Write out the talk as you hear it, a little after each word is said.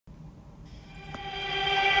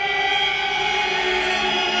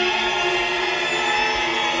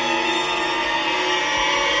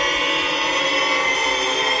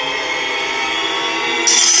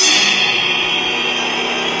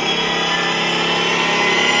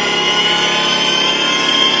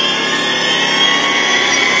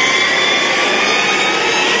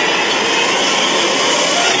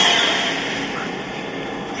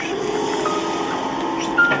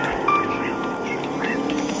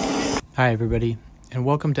Hi, everybody, and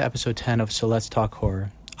welcome to episode 10 of So Let's Talk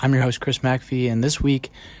Horror. I'm your host, Chris McAfee, and this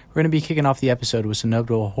week we're going to be kicking off the episode with some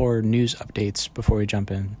notable horror news updates before we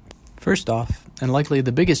jump in. First off, and likely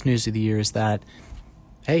the biggest news of the year, is that,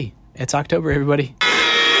 hey, it's October, everybody.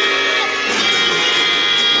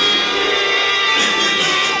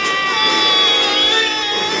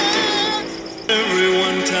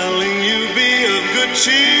 Everyone telling you be of good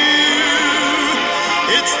cheer.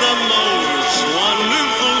 It's the most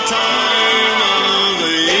wonderful time of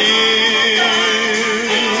the year.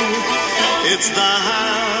 It's the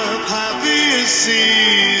happiest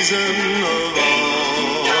season of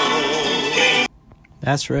all.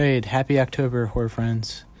 That's right. Happy October, horror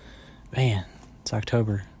friends. Man, it's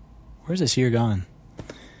October. Where's this year gone?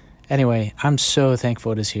 Anyway, I'm so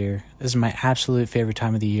thankful it is here. This is my absolute favorite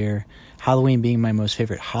time of the year. Halloween being my most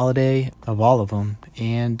favorite holiday of all of them.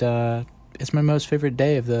 And it's my most favorite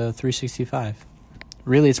day of the 365.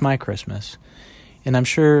 Really, it's my Christmas. And I'm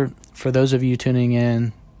sure for those of you tuning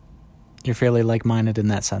in, you're fairly like-minded in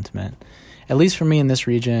that sentiment. At least for me in this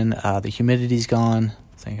region, the humidity's gone.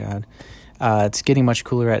 Thank God. It's getting much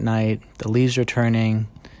cooler at night. The leaves are turning.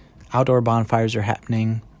 Outdoor bonfires are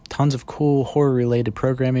happening. Tons of cool horror-related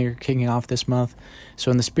programming are kicking off this month. So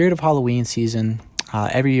in the spirit of Halloween season,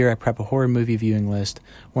 every year I prep a horror movie viewing list,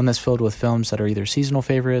 one that's filled with films that are either seasonal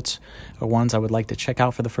favorites or ones I would like to check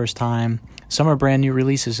out for the first time. Some are brand new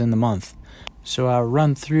releases in the month. So I'll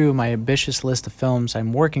run through my ambitious list of films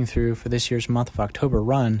I'm working through for this year's month of October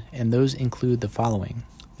run, and those include the following.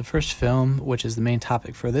 The first film, which is the main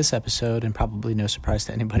topic for this episode, and probably no surprise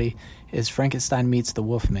to anybody, is Frankenstein Meets the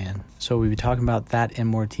Wolfman. So we'll be talking about that in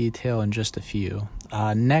more detail in just a few.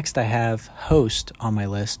 Next, I have Host on my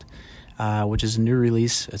list, which is a new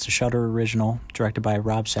release. It's a Shudder original, directed by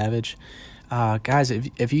Rob Savage. Guys,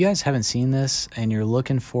 if you guys haven't seen this and you're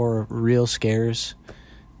looking for real scares,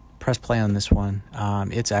 press play on this one.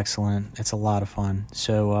 It's excellent. It's a lot of fun.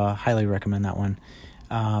 So highly recommend that one.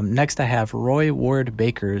 Next, I have Roy Ward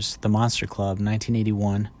Baker's The Monster Club,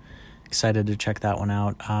 1981. Excited to check that one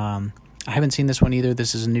out. I haven't seen this one either.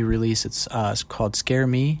 This is a new release. It's called Scare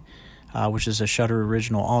Me, which is a Shudder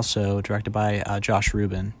original also, directed by Josh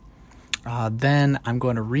Rubin. Then I'm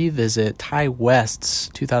going to revisit Ty West's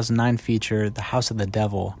 2009 feature, The House of the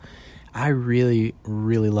Devil. I really,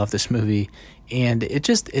 really love this movie, and it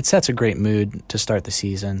sets a great mood to start the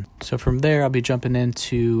season. So from there, I'll be jumping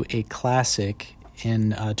into a classic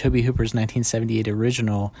in Tobe Hooper's 1978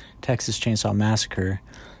 original, Texas Chainsaw Massacre,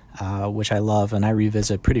 which I love and I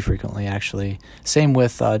revisit pretty frequently, actually. Same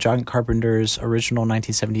with John Carpenter's original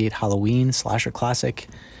 1978 Halloween slasher classic.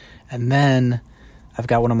 And then I've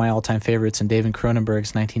got one of my all-time favorites in David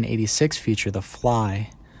Cronenberg's 1986 feature, The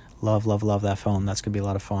Fly. Love, love, love that film. That's going to be a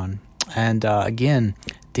lot of fun. And again,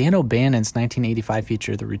 Dan O'Bannon's 1985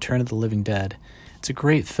 feature, The Return of the Living Dead. It's a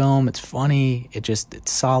great film. It's funny. It's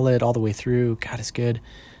solid all the way through. God, it's good.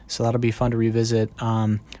 So that'll be fun to revisit.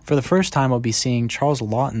 For the first time, I'll be seeing Charles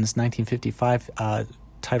Laughton's 1955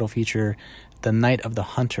 title feature, The Night of the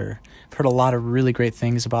Hunter. I've heard a lot of really great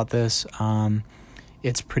things about this.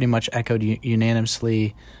 It's pretty much echoed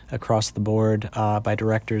unanimously across the board by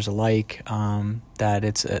directors alike, that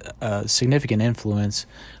it's a significant influence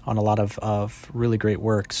on a lot of really great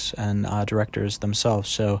works and directors themselves.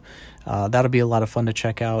 So that'll be a lot of fun to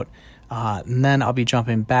check out. And then I'll be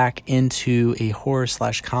jumping back into a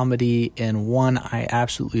horror/comedy in one I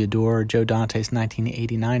absolutely adore, Joe Dante's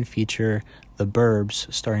 1989 feature, The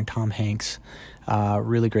Burbs, starring Tom Hanks.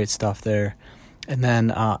 Really great stuff there. And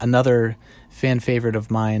then another fan favorite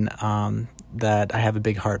of mine that I have a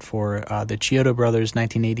big heart for, the Chiodo Brothers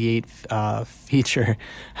 1988 feature,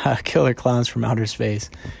 Killer Clowns from Outer Space.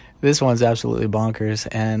 This one's absolutely bonkers,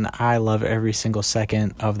 and I love every single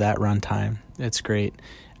second of that runtime. It's great.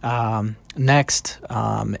 Next,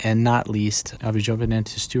 and not least, I'll be jumping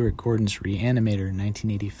into Stuart Gordon's Reanimator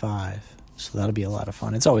 1985. So that'll be a lot of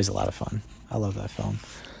fun. It's always a lot of fun. I love that film.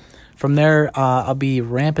 From there, I'll be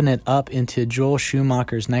ramping it up into Joel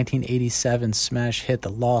Schumacher's 1987 smash hit, The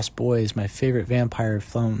Lost Boys, my favorite vampire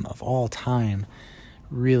film of all time.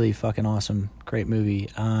 Really fucking awesome. Great movie.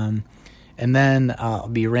 And then I'll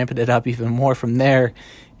be ramping it up even more from there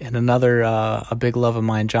in another a big love of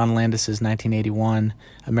mine, John Landis's 1981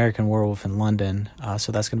 American Werewolf in London.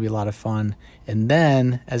 So that's going to be a lot of fun. And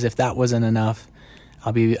then, as if that wasn't enough,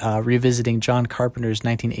 I'll be revisiting John Carpenter's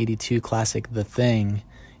 1982 classic, The Thing.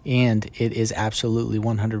 And it is absolutely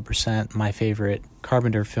 100% my favorite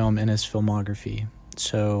Carpenter film in his filmography.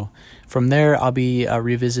 So from there, I'll be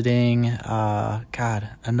revisiting,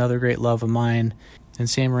 another great love of mine, and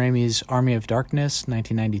Sam Raimi's Army of Darkness,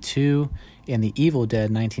 1992, and The Evil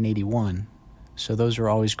Dead, 1981. So those are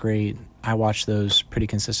always great. I watch those pretty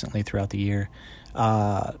consistently throughout the year.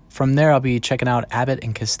 From there, I'll be checking out Abbott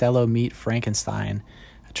and Costello Meet Frankenstein,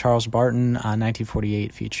 Charles Barton,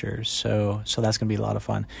 1948 feature. So that's going to be a lot of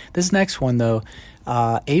fun. This next one, though,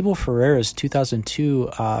 Abel Ferrara's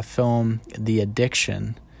 2002 film, The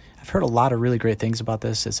Addiction. I've heard a lot of really great things about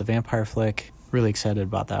this. It's a vampire flick. Really excited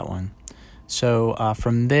about that one. So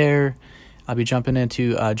from there, I'll be jumping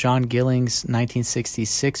into John Gilling's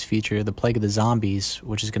 1966 feature, The Plague of the Zombies,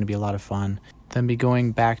 which is going to be a lot of fun. Then be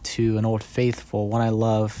going back to an old faithful, one I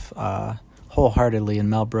love wholeheartedly, in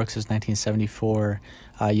Mel Brooks' 1974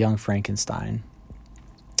 Young Frankenstein.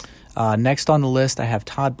 Next on the list, I have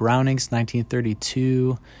Todd Browning's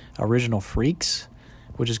 1932 Original Freaks,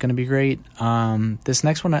 which is going to be great. This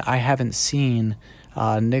next one I haven't seen,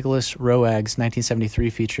 Nicholas Roeg's 1973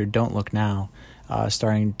 feature, Don't Look Now,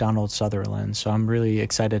 starring Donald Sutherland. So I'm really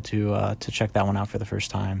excited to check that one out for the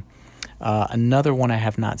first time. Another one I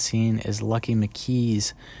have not seen is Lucky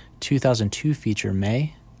McKee's 2002 feature,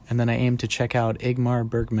 May. And then I aim to check out Ingmar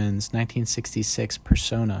Bergman's 1966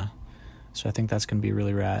 Persona. So I think that's going to be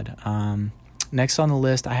really rad. Next on the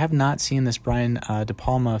list, I have not seen this Brian De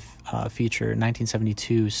Palma feature,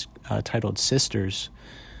 1972, titled Sisters.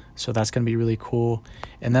 So that's going to be really cool.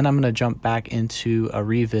 And then I'm going to jump back into a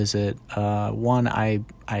revisit. One I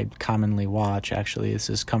commonly watch, actually. This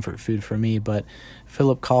is comfort food for me, but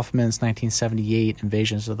Philip Kaufman's 1978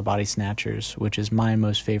 Invasions of the Body Snatchers, which is my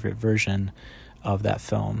most favorite version of that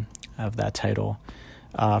film, of that title.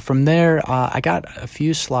 From there, I got a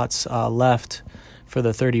few slots left for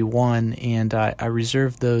the 31, and I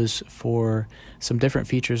reserved those for some different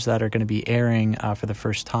features that are going to be airing for the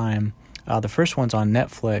first time. The first one's on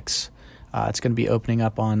Netflix. It's going to be opening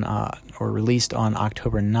up on or released on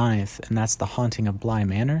October 9th, and that's The Haunting of Bly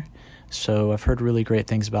Manor. So I've heard really great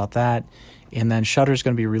things about that. And then Shudder's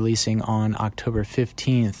going to be releasing on October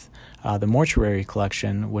 15th, the Mortuary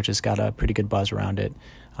Collection, which has got a pretty good buzz around it.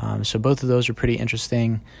 So both of those are pretty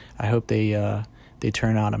interesting. I hope they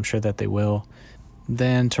turn out. I'm sure that they will.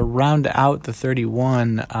 Then to round out the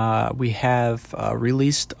 31, we have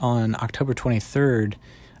released on October 23rd,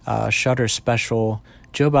 Shudder special,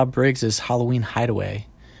 Joe Bob Briggs' Halloween Hideaway.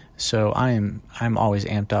 So I'm always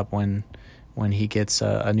amped up when he gets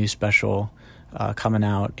a new special coming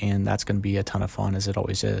out, and that's going to be a ton of fun, as it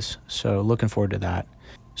always is. So looking forward to that.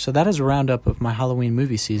 So that is a roundup of my Halloween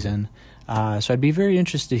movie season. So I'd be very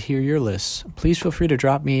interested to hear your lists. Please feel free to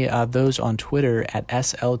drop me those on Twitter at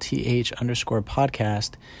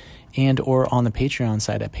SLTH_podcast and or on the Patreon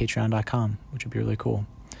site at patreon.com, which would be really cool.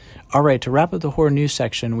 All right, to wrap up the horror news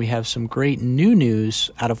section, we have some great new news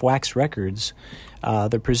out of Wax Records.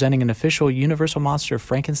 They're presenting an official Universal Monster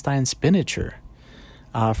Frankenstein Spinnature.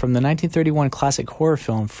 From the 1931 classic horror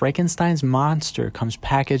film, Frankenstein's monster comes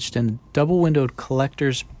packaged in a double-windowed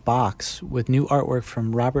collector's box with new artwork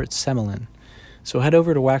from Robert Semmelin. So head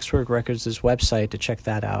over to Waxwork Records' website to check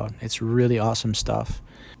that out. It's really awesome stuff.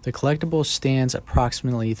 The collectible stands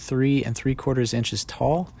approximately 3 3/4 inches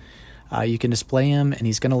tall. You can display him, and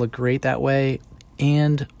he's going to look great that way,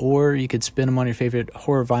 or you could spin him on your favorite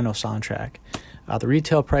horror vinyl soundtrack. The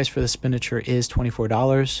retail price for the Spinnature is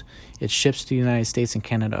 $24. It ships to the United States and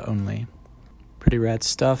Canada only. Pretty rad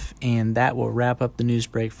stuff, and that will wrap up the news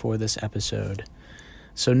break for this episode.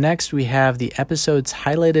 So next we have the episode's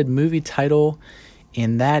highlighted movie title,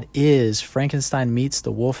 and that is Frankenstein Meets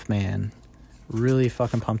the Wolfman. Really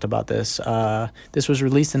fucking pumped about this. This was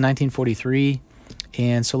released in 1943,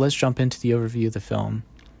 and so let's jump into the overview of the film.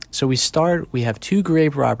 So we have two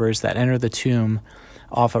grave robbers that enter the tomb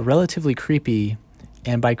off a relatively creepy,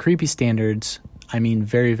 and by creepy standards, I mean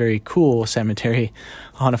very, very cool cemetery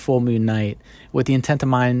on a full moon night with the intent to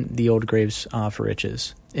mine the old graves for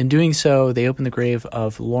riches. In doing so, they open the grave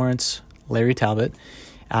of Lawrence Larry Talbot,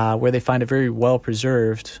 where they find a very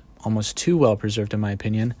well-preserved, almost too well-preserved in my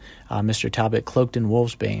opinion, Mr. Talbot cloaked in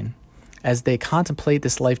wolfsbane. As they contemplate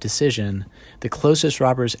this life decision, the closest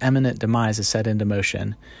robber's imminent demise is set into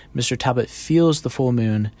motion. Mr. Talbot feels the full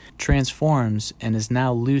moon, transforms, and is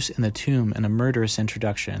now loose in the tomb in a murderous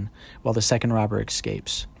introduction, while the second robber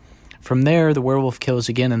escapes. From there, the werewolf kills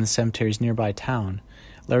again in the cemetery's nearby town.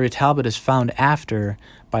 Larry Talbot is found after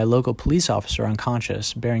by a local police officer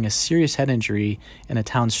unconscious, bearing a serious head injury in a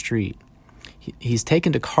town street. He's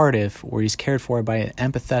taken to Cardiff, where he's cared for by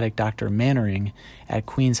an empathetic Dr. Mannering at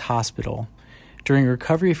Queen's Hospital. During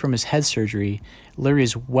recovery from his head surgery, Larry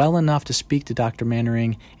is well enough to speak to Dr.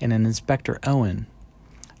 Mannering and an Inspector Owen.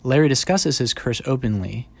 Larry discusses his curse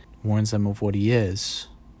openly, warns them of what he is,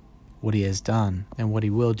 what he has done, and what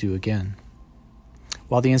he will do again.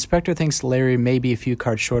 While the inspector thinks Larry may be a few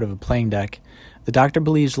cards short of a playing deck, The doctor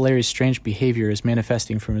believes Larry's strange behavior is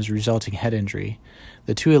manifesting from his resulting head injury.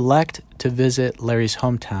 The two elect to visit Larry's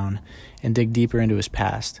hometown and dig deeper into his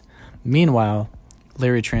past. Meanwhile,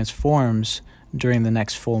 Larry transforms during the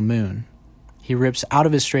next full moon. He rips out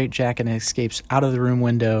of his straitjacket and escapes out of the room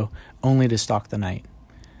window, only to stalk the night.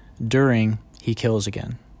 During, he kills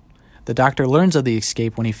again. The doctor learns of the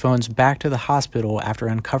escape when he phones back to the hospital after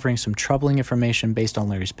uncovering some troubling information based on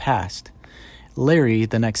Larry's past. Larry,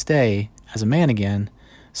 the next day, as a man again,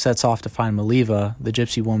 sets off to find Maliva, the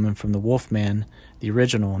gypsy woman from The Wolfman, the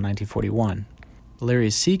original 1941. Larry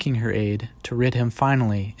is seeking her aid to rid him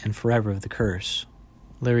finally and forever of the curse.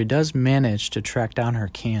 Larry does manage to track down her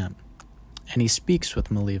camp, and he speaks with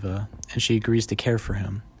Maliva, and she agrees to care for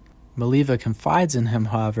him. Maliva confides in him,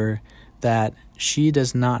 however, that she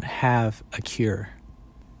does not have a cure,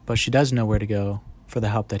 but she does know where to go for the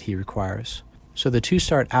help that he requires. So the two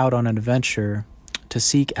start out on an adventure to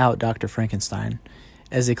seek out Dr. Frankenstein.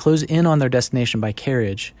 As they close in on their destination by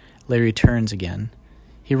carriage, Larry turns again.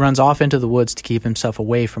 He runs off into the woods to keep himself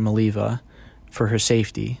away from Maliva for her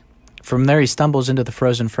safety. From there, he stumbles into the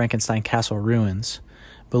frozen Frankenstein castle ruins.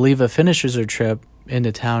 Maliva finishes her trip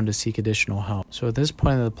into town to seek additional help. So at this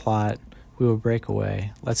point of the plot, we will break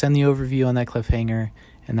away. Let's end the overview on that cliffhanger,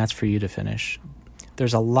 and that's for you to finish.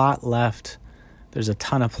 There's a lot left. There's a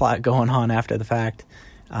ton of plot going on after the fact,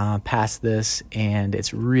 past this, and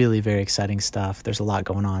it's really very exciting stuff. There's a lot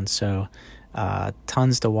going on, so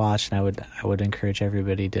tons to watch, and I would encourage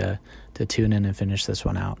everybody to tune in and finish this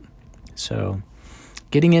one out. So,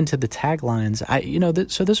 getting into the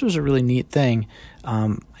taglines, so this was a really neat thing.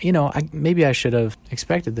 Maybe I should have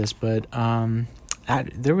expected this, but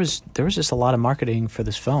there was just a lot of marketing for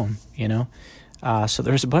this film, so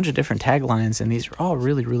there's a bunch of different taglines, and these are all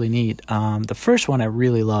really, really neat. The first one I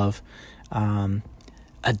really love,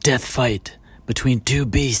 a death fight between two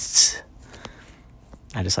beasts.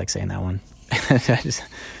 I just like saying that one. I just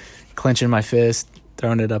clenching my fist,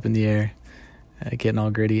 throwing it up in the air, getting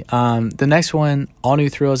all gritty. The next one, all new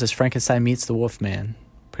thrills as Frankenstein meets the Wolfman.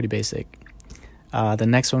 Pretty basic. The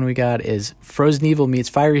next one we got is Frozen Evil meets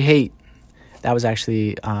Fiery Hate. That was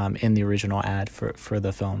actually in the original ad for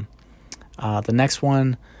the film. The next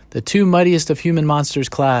one, the two mightiest of human monsters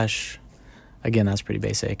clash. Again, that's pretty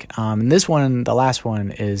basic. And this one, the last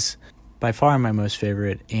one, is by far my most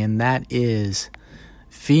favorite, and that is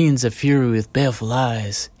fiends of fury with baleful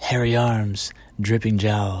eyes, hairy arms, dripping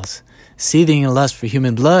jowls, seething in lust for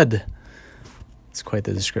human blood. It's quite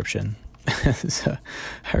the description. So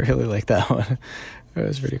I really like that one. It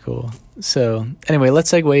was pretty cool. So anyway,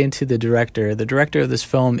 let's segue into the director. The director of this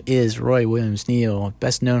film is Roy Williams Neal,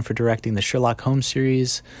 best known for directing the Sherlock Holmes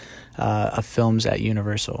series of films at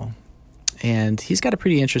Universal. And he's got a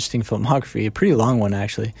pretty interesting filmography, a pretty long one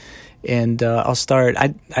actually. And I'll start.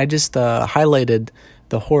 I just highlighted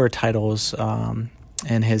the horror titles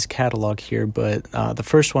in his catalog here, but the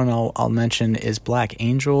first one I'll mention is Black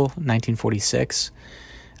Angel, 1946.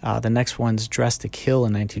 The next one's Dressed to Kill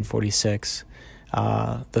in 1946.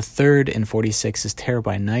 The third in 46 is Terror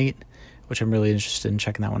by Night, which I'm really interested in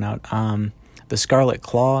checking that one out. The Scarlet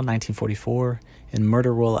Claw, 1944, and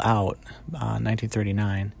Murder Will Out,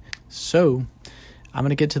 1939. So, I'm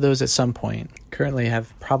going to get to those at some point. Currently, I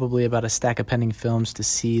have probably about a stack of pending films to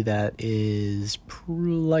see that is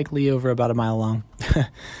likely over about a mile long.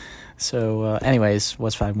 So, anyways,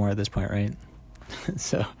 what's 5 more at this point, right?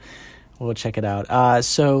 So, we'll check it out.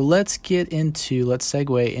 So, let's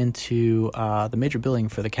segue into the major billing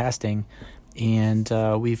for the casting. And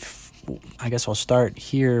I guess I'll start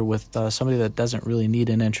here with somebody that doesn't really need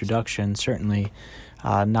an introduction, certainly.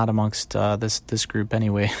 Not amongst this group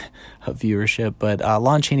anyway of viewership, but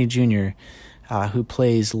Lon Chaney Jr., who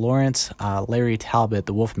plays Lawrence Larry Talbot,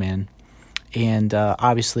 the Wolfman. And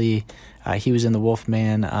obviously, he was in The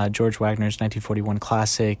Wolfman, George Wagner's 1941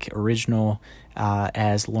 classic original,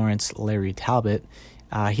 as Lawrence Larry Talbot.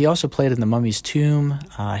 He also played in The Mummy's Tomb.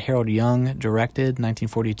 Harold Young directed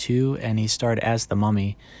 1942, and he starred as the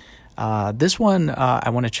Mummy. This one I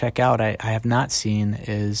want to check out, I have not seen,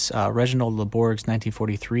 is Reginald LeBourg's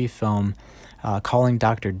 1943 film, Calling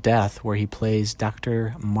Dr. Death, where he plays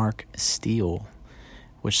Dr. Mark Steele,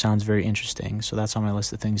 which sounds very interesting. So that's on my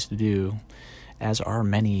list of things to do, as are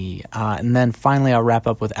many. And then finally I'll wrap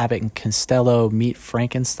up with Abbott and Costello Meet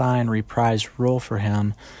Frankenstein, reprised role for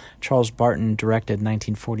him. Charles Barton directed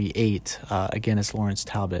 1948, again as Lawrence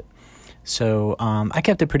Talbot. So I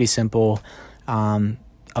kept it pretty simple.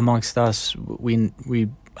 Amongst us, we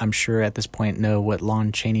I'm sure at this point know what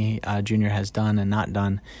Lon Chaney Jr. has done and not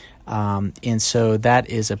done. And so that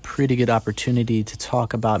is a pretty good opportunity to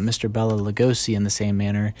talk about Mr. Bela Lugosi in the same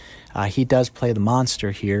manner. He does play the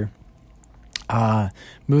monster here.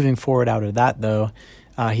 Moving forward out of that, though,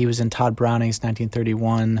 he was in Todd Browning's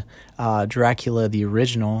 1931 Dracula the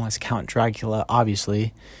Original as Count Dracula,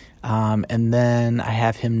 obviously. And then I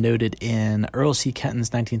have him noted in Earl C.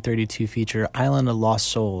 Kenton's 1932 feature Island of Lost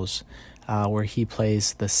Souls, where he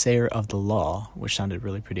plays the Sayer of the Law, which sounded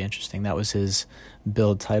really pretty interesting. That was his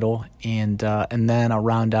build title. And then I'll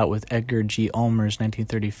round out with Edgar G. Ulmer's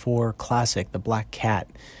 1934 classic, The Black Cat,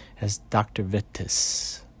 as Dr.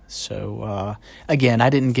 Vitus. So, again,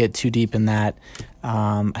 I didn't get too deep in that.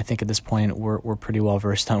 I think at this point we're pretty well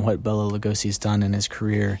versed on what Bela Lugosi's done in his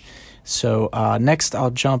career. So next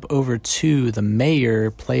I'll jump over to the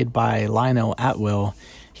mayor, played by Lionel Atwill.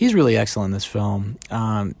 He's really excellent in this film.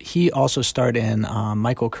 He also starred in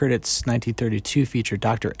Michael Curtiz's 1932 feature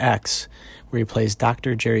Dr. X, where he plays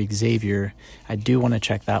Dr. Jerry Xavier. I do want to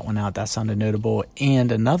check that one out. That sounded notable.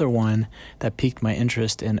 And another one that piqued my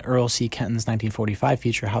interest in Earl C. Kenton's 1945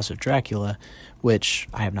 feature House of Dracula, which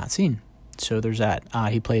I have not seen. So there's that.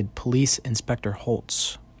 He played Police Inspector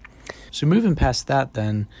Holtz. So moving past that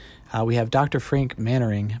then, we have Dr. Frank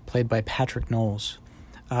Mannering, played by Patrick Knowles.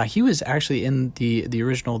 He was actually in the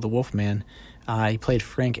original The Wolfman. He played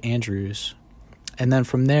Frank Andrews. And then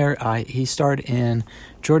from there, he starred in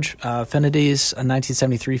George Fenaday's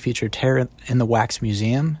 1973 feature Terror in the Wax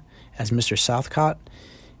Museum as Mr. Southcott.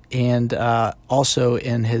 And also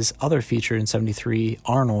in his other feature in 73,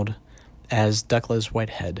 Arnold, as Douglas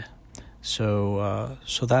Whitehead. So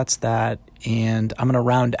that's that. And I'm going to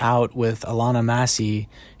round out with Alana Massey,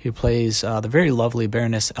 who plays the very lovely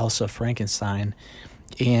Baroness Elsa Frankenstein.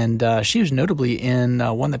 And she was notably in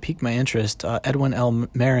one that piqued my interest, Edwin L.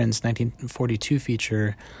 Marin's 1942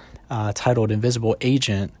 feature titled Invisible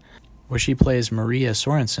Agent, where she plays Maria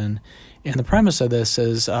Sorensen. And the premise of this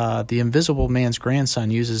is the Invisible Man's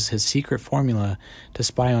grandson uses his secret formula to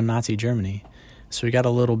spy on Nazi Germany. So we got a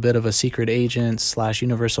little bit of a secret agent /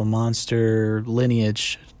 universal monster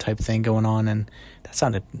lineage type thing going on, and that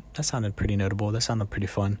sounded pretty notable. That sounded pretty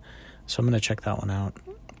fun. So I'm going to check that one out.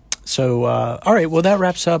 So, all right, well, that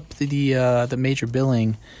wraps up the major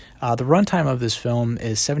billing. The runtime of this film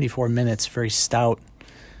is 74 minutes, very stout,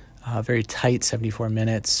 very tight 74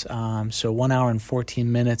 minutes. So 1 hour and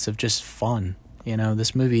 14 minutes of just fun. You know,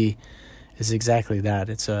 this movie is exactly that.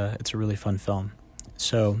 It's a really fun film.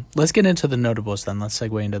 So let's get into the notables then. Let's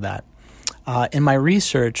segue into that. In my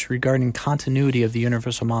research regarding continuity of the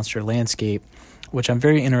Universal Monster landscape, which I'm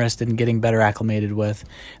very interested in getting better acclimated with,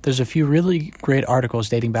 there's a few really great articles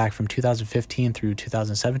dating back from 2015 through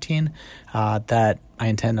 2017 that I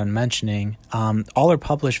intend on mentioning. All are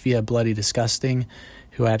published via Bloody Disgusting,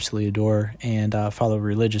 who I absolutely adore and follow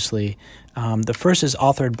religiously. The first is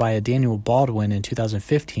authored by Daniel Baldwin in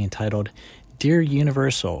 2015, titled Dear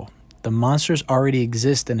Universal, the monsters already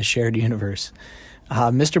exist in a shared universe.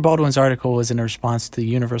 Mr. Baldwin's article was in response to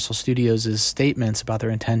Universal Studios' statements about their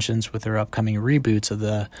intentions with their upcoming reboots of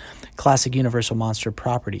the classic Universal Monster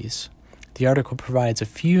properties. The article provides a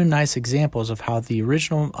few nice examples of how the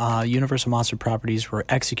original Universal Monster properties were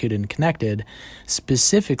executed and connected,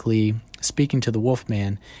 specifically speaking to the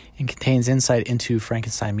Wolfman, and contains insight into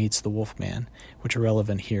Frankenstein meets the Wolfman, which are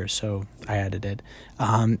relevant here, so I added it.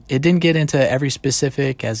 It didn't get into every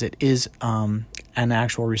specific, as it is an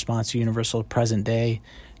actual response to Universal present day,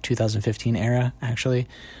 2015 era, actually.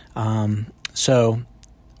 So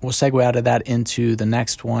we'll segue out of that into the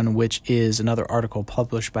next one, which is another article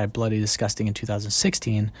published by Bloody Disgusting in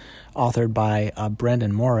 2016, authored by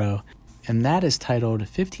Brendan Morrow, and that is titled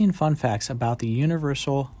 15 Fun Facts About the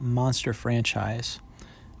Universal Monster Franchise,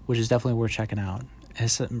 which is definitely worth checking out. It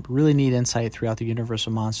has some really neat insight throughout the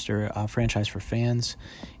Universal Monster franchise for fans,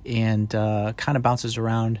 and kind of bounces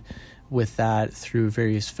around with that through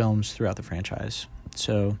various films throughout the franchise.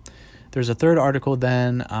 So there's a third article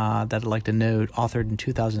then that I'd like to note, authored in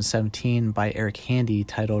 2017 by Eric Handy,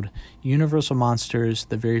 titled Universal Monsters,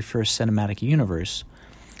 the Very First Cinematic Universe.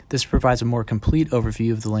 This provides a more complete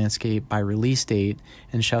overview of the landscape by release date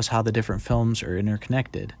and shows how the different films are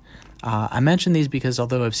interconnected. I mention these because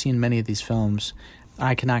although I've seen many of these films,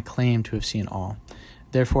 I cannot claim to have seen all.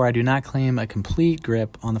 Therefore, I do not claim a complete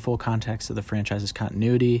grip on the full context of the franchise's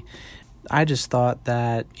continuity. I just thought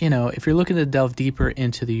that, if you're looking to delve deeper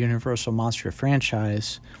into the Universal Monster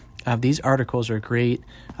franchise, these articles are great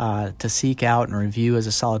to seek out and review as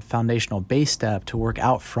a solid foundational base step to work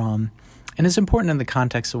out from. And it's important in the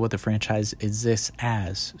context of what the franchise exists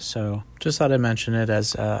as. So just thought I'd mention it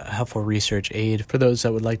as a helpful research aid for those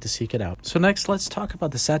that would like to seek it out. So next, let's talk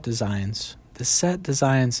about the set designs. The set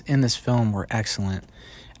designs in this film were excellent.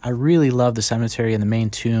 I really love the cemetery and the main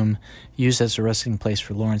tomb used as a resting place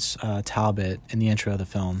for Lawrence Talbot in the intro of the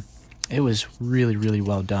film. It was really, really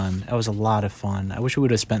well done. It was a lot of fun. I wish we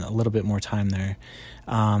would have spent a little bit more time there.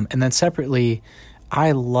 And then separately,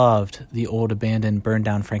 I loved the old abandoned, burned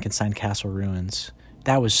down Frankenstein Castle ruins.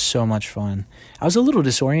 That was so much fun. I was a little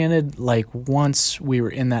disoriented, like once we were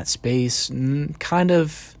in that space, kind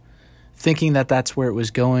of thinking that that's where it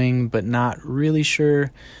was going, but not really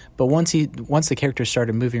sure. But once the characters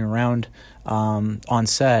started moving around on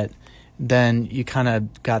set, then you kind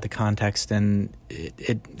of got the context, and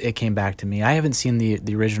it came back to me. I haven't seen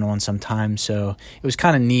the original in some time, so it was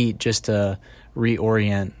kind of neat just to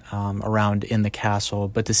reorient around in the castle,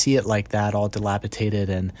 but to see it like that, all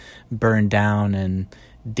dilapidated and burned down and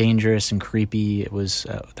dangerous and creepy, that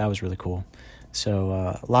was really cool. So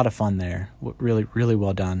a lot of fun there. Really, really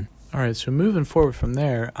well done. All right, so moving forward from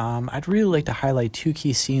there, I'd really like to highlight 2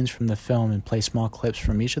 key scenes from the film and play small clips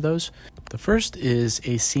from each of those. The first is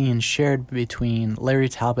a scene shared between Larry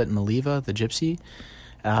Talbot and Maliva, the gypsy.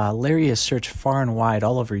 Larry has searched far and wide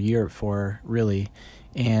all over Europe for her, really,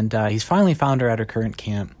 and he's finally found her at her current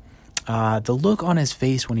camp. The look on his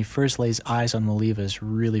face when he first lays eyes on Maliva is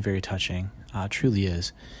really very touching, truly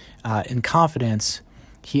is. In confidence,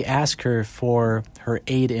 he asks her for her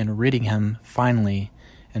aid in ridding him, finally,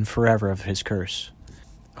 and forever of his curse,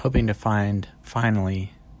 hoping to find,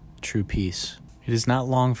 finally, true peace. It is not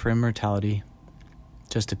long for immortality,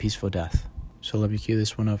 just a peaceful death. So let me cue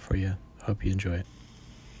this one up for you. Hope you enjoy it.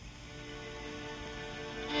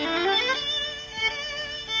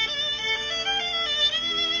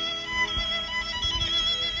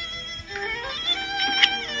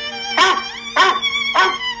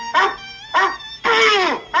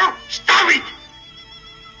 Stop it!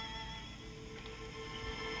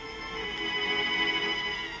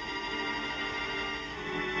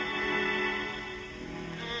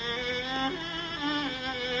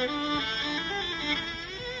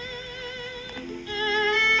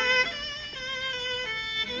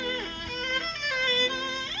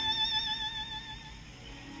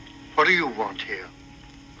 What do you want here?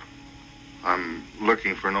 I'm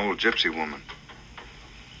looking for an old gypsy woman.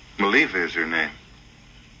 Maliva is her name.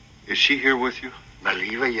 Is she here with you?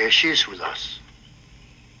 Maliva, yes, she is with us.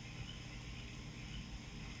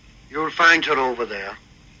 You'll find her over there.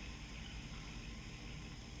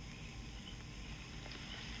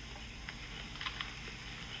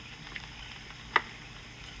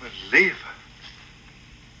 Maliva?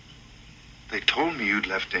 They told me you'd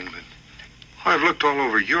left England. I've looked all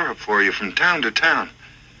over Europe for you, from town to town.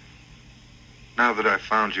 Now that I've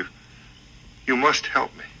found you, you must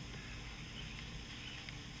help me.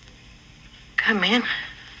 Come in.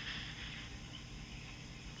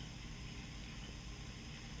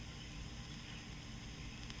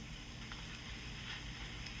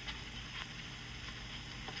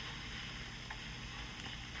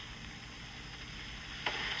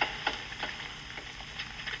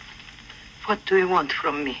 What do you want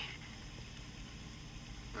from me?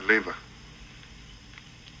 Maliva,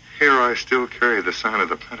 here I still carry the sign of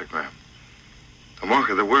the pentagram, the mark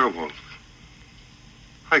of the werewolf.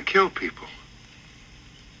 I kill people.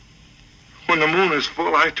 When the moon is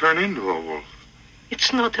full, I turn into a wolf.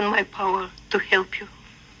 It's not in my power to help you.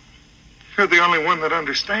 You're the only one that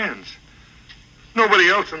understands. Nobody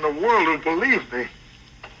else in the world will believe me.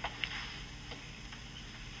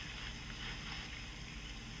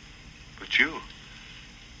 But you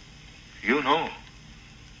know.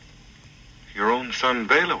 Your own son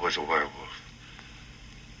Bela was a werewolf.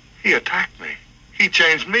 He attacked me. He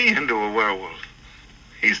changed me into a werewolf.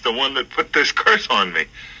 He's the one that put this curse on me.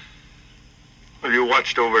 Well, you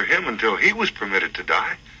watched over him until he was permitted to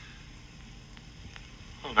die.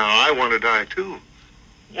 Well, now I want to die too.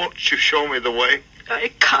 Won't you show me the way?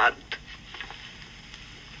 I can't.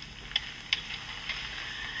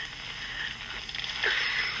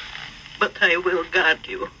 But I will guard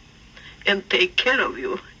you and take care of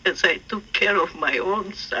you as I took care of my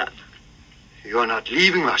own son. You're not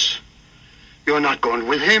leaving us. You're not going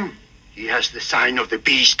with him. He has the sign of the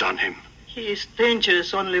beast on him. He is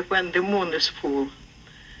dangerous only when the moon is full.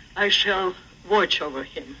 I shall watch over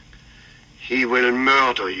him. He will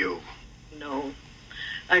murder you. No,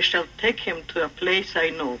 I shall take him to a place I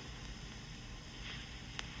know.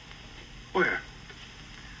 Where?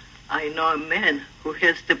 I know a man who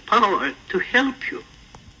has the power to help you.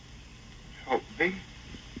 Help me?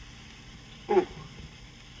 Who?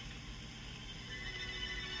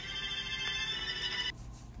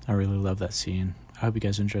 I really love that scene. I hope you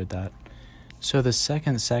guys enjoyed that. So the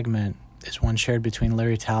second segment is one shared between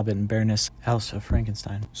Larry Talbot and Baroness Elsa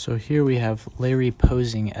Frankenstein. So here we have Larry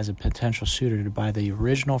posing as a potential suitor to buy the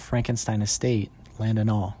original Frankenstein estate, land and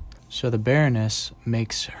all. So the Baroness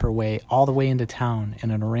makes her way all the way into town in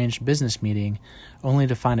an arranged business meeting, only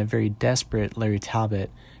to find a very desperate Larry Talbot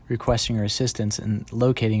requesting her assistance in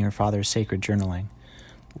locating her father's sacred journaling,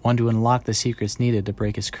 one to unlock the secrets needed to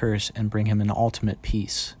break his curse and bring him an ultimate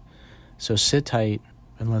peace. So sit tight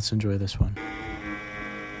and let's enjoy this one.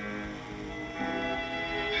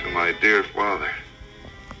 To my dear father.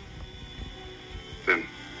 Then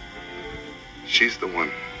she's the one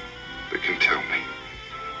that can tell me.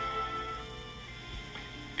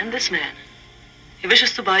 And this man, he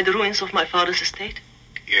wishes to buy the ruins of my father's estate?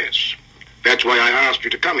 Yes. That's why I asked you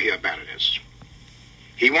to come here, Baroness.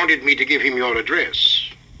 He wanted me to give him your address.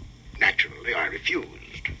 Naturally, I refused.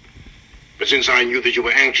 But since I knew that you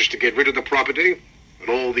were anxious to get rid of the property and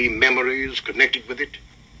all the memories connected with it,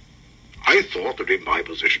 I thought that in my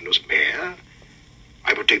position as mayor,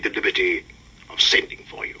 I would take the liberty of sending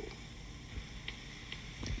for you.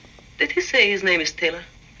 Did he say his name is Taylor?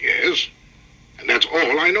 Yes, and that's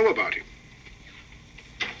all I know about him.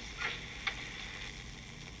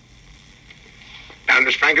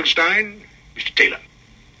 Baroness Frankenstein, Mr. Taylor.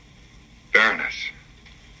 Baroness.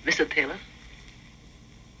 Mr. Taylor?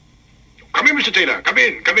 Come in, Mr. Taylor. Come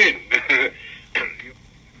in, come in.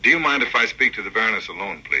 Do you mind if I speak to the Baroness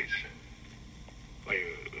alone, please? Why,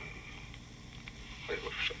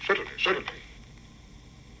 certainly, certainly.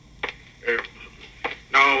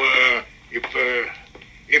 Now,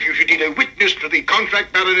 if you should need a witness to the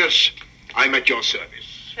contract, Baroness, I'm at your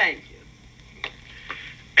service. Thank you.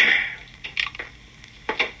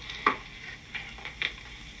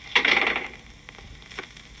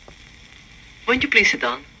 Won't you please sit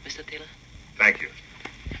down, Mr. Taylor? Thank you.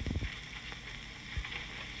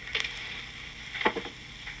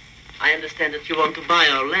 I understand that you want to buy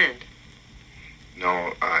our land.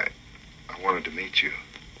 No, I wanted to meet you.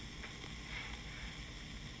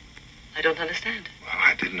 I don't understand. Well,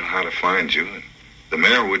 I didn't know how to find you, and the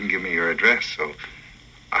mayor wouldn't give me your address, so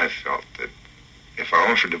I felt that if I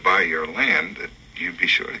offered to buy your land, that you'd be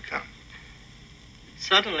sure to come. It's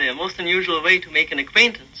certainly a most unusual way to make an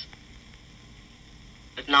acquaintance.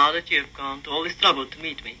 But now that you have gone to all this trouble to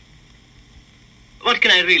meet me, what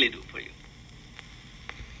can I really do for you?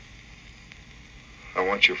 I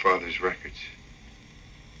want your father's records.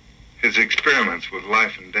 His experiments with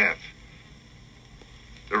life and death.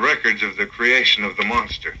 The records of the creation of the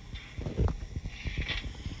monster.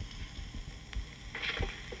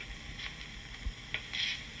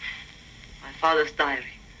 My father's diary.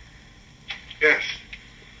 Yes.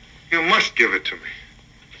 You must give it to me.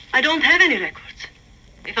 I don't have any records.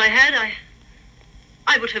 If I had,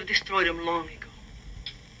 I would have destroyed them long ago.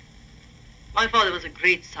 My father was a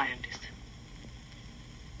great scientist.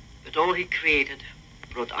 But all he created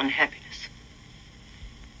brought unhappiness,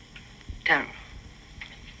 terror.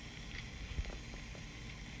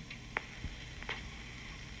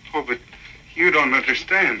 Oh, but you don't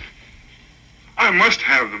understand. I must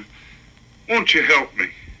have them. Won't you help me?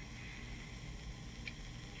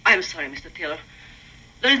 I'm sorry, Mr. Taylor.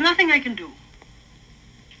 There is nothing I can do.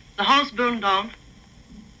 The house burned down,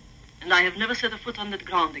 and I have never set a foot on that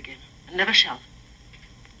ground again, and never shall.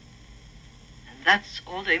 And that's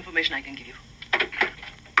all the information I can give you.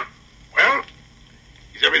 Well,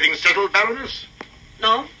 is everything settled, Baroness?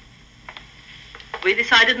 No. We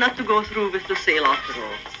decided not to go through with the sale after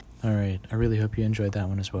all. All right, I really hope you enjoyed that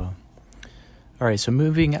one as well. All right, so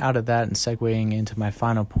moving out of that and segueing into my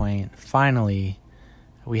final point, finally,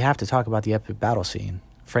 we have to talk about the epic battle scene,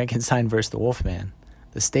 Frankenstein versus the Wolfman.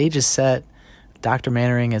 The stage is set. Dr.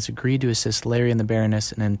 Mannering has agreed to assist Larry and the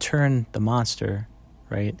Baroness, and in turn, the monster,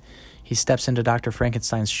 right? He steps into Dr.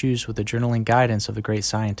 Frankenstein's shoes with the journaling guidance of the great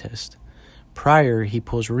scientist. Prior, he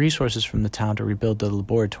pulls resources from the town to rebuild the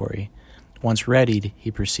laboratory. Once readied,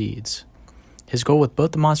 he proceeds. His goal with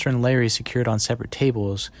both the monster and Larry secured on separate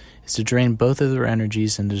tables is to drain both of their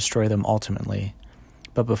energies and to destroy them ultimately.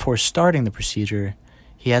 But before starting the procedure,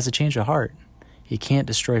 he has a change of heart. He can't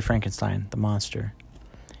destroy Frankenstein, the monster.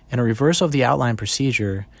 In a reversal of the outline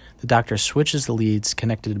procedure, the doctor switches the leads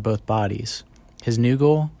connected to both bodies. His new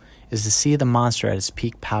goal is to see the monster at its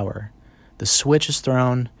peak power. The switch is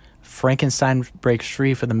thrown, Frankenstein breaks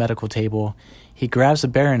free from the medical table, he grabs the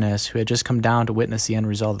Baroness, who had just come down to witness the end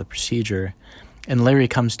result of the procedure, and Larry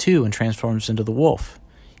comes to and transforms into the wolf.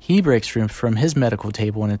 He breaks free from his medical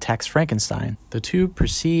table and attacks Frankenstein. The two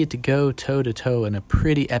proceed to go toe-to-toe in a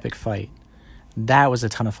pretty epic fight. That was a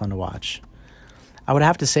ton of fun to watch. I would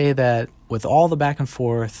have to say that with all the back and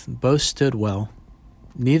forth, both stood well.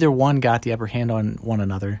 Neither one got the upper hand on one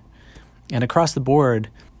another. And across the board,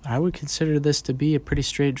 I would consider this to be a pretty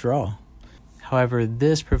straight draw. However,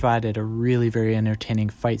 this provided a really very entertaining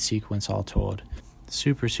fight sequence all told.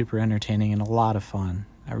 Super, super entertaining and a lot of fun.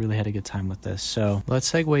 I really had a good time with this. So let's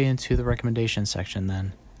segue into the recommendation section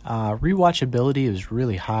then. Rewatchability is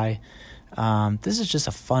really high. This is just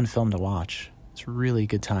a fun film to watch. It's a really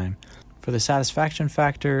good time. For the satisfaction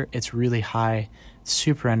factor, it's really high. It's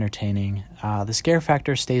super entertaining. The scare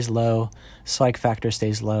factor stays low. Psych factor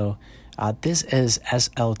stays low. This is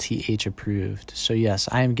SLTH approved. So yes,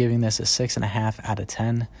 I am giving this a 6.5 out of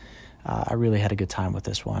 10. I really had a good time with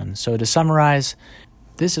this one. So to summarize,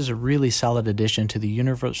 this is a really solid addition to the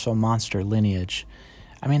Universal monster lineage.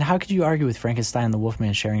 I mean, how could you argue with Frankenstein and the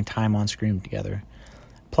Wolfman sharing time on screen together?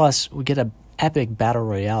 Plus, we get an epic battle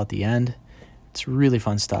royale at the end. It's really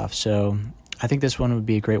fun stuff. So I think this one would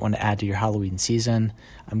be a great one to add to your Halloween season.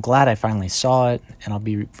 I'm glad I finally saw it, and I'll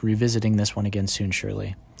be revisiting this one again soon,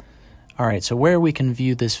 surely. All right, so where we can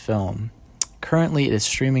view this film. Currently, it is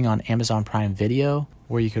streaming on Amazon Prime Video,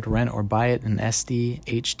 where you could rent or buy it in SD,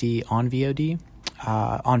 HD, on VOD.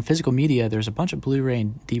 On physical media, there's a bunch of Blu-ray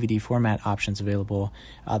and DVD format options available.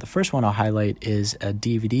 The first one I'll highlight is a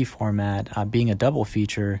DVD format, being a double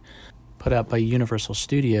feature put out by Universal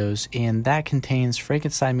Studios, and that contains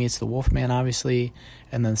Frankenstein Meets the Wolfman, obviously,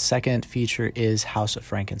 and then the second feature is House of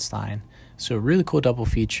Frankenstein. So a really cool double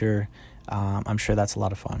feature. I'm sure that's a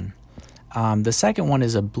lot of fun. The second one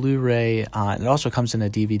is a Blu-ray. It also comes in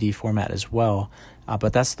a DVD format as well,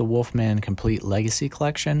 but that's the Wolfman Complete Legacy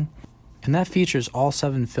Collection. And that features all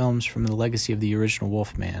 7 films from the legacy of the original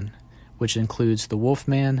Wolfman, which includes The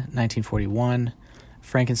Wolfman, 1941,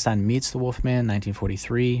 Frankenstein Meets the Wolfman,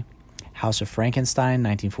 1943, House of Frankenstein,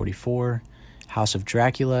 1944, House of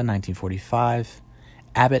Dracula, 1945,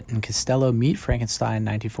 Abbott and Costello Meet Frankenstein,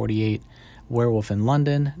 1948, Werewolf in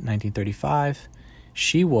London, 1935,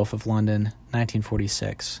 She-Wolf of London,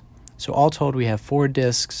 1946. So all told, we have 4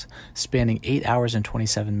 discs spanning 8 hours and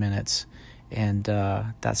 27 minutes. And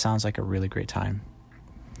that sounds like a really great time.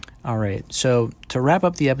 All right, so to wrap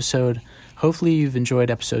up the episode, hopefully you've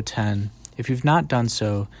enjoyed episode 10. If you've not done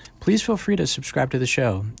so, please feel free to subscribe to the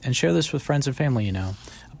show and share this with friends and family, A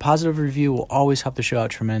positive review will always help the show out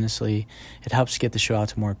tremendously. It helps get the show out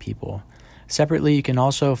to more people. Separately, you can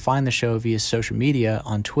also find the show via social media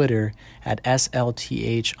on Twitter at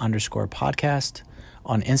SLTH_podcast.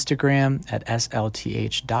 On Instagram at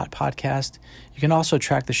slth.podcast. You can also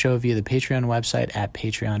track the show via the Patreon website at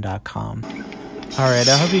patreon.com. All right,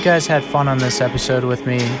 I hope you guys had fun on this episode with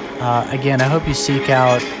me. Again, I hope you seek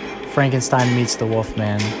out Frankenstein Meets the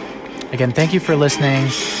Wolfman. Again, thank you for listening.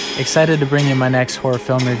 Excited to bring you my next horror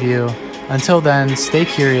film review. Until then, stay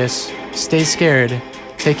curious, stay scared,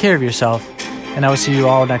 take care of yourself, and I will see you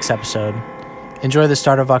all next episode. Enjoy the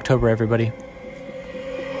start of October, everybody.